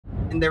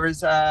and there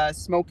was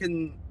smoke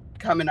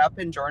coming up,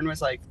 and Jordan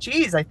was like,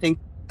 geez, I think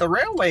the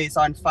railway's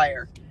on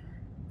fire.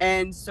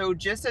 And so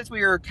just as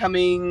we were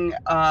coming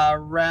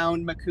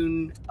around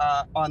Macoun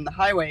on the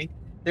highway,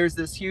 there's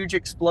this huge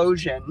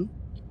explosion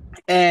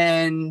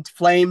and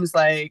flames,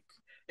 like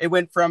it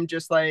went from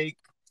just like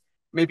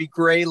maybe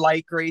gray,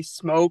 light gray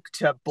smoke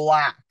to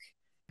black.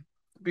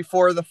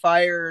 Before the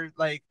fire,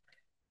 like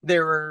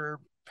there were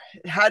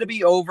had to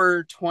be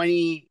over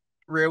 20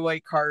 railway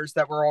cars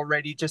that were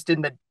already just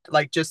in the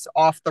like just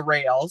off the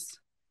rails.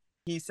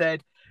 He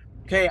said,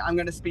 okay, I'm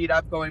going to speed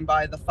up going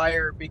by the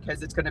fire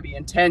because it's going to be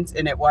intense.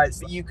 And it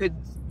was. You could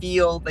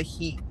feel the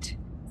heat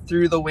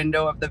through the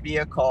window of the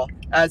vehicle.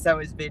 As I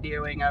was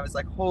videoing, I was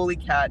like, holy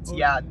cats,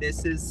 yeah,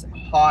 this is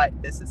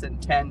hot. This is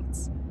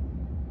intense.